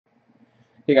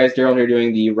Hey guys, Daryl here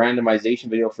doing the randomization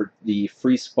video for the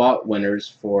free spot winners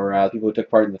for people who took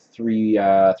part in the three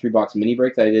box mini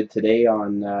break that I did today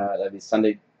on that'd be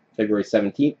Sunday, February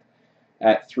 17th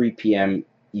at 3 p.m.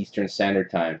 Eastern Standard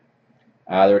Time.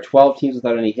 There were 12 teams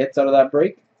without any hits out of that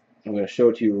break. I'm going to show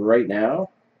it to you right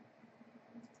now.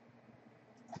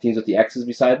 The teams with the X's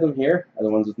beside them here are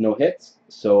the ones with no hits.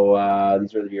 So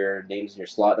these are your names and your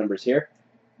slot numbers here.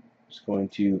 Just going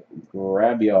to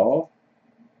grab you all,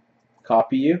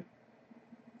 copy you,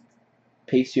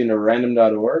 paste you into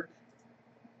random.org.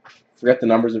 Forget the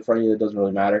numbers in front of you, it doesn't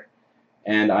really matter.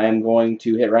 And I am going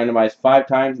to hit randomize 5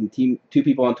 times, and two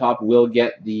people on top will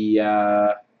get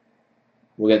the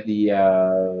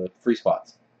free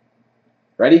spots.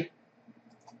 Ready?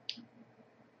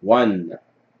 1,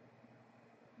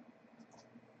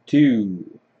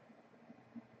 2,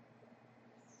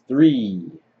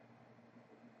 3,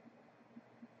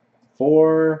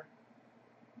 4,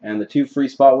 and the 2 free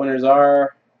spot winners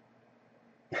are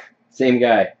same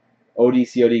guy.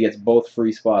 ODCOD gets both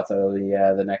free spots out of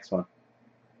the next one.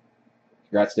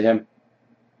 Congrats to him.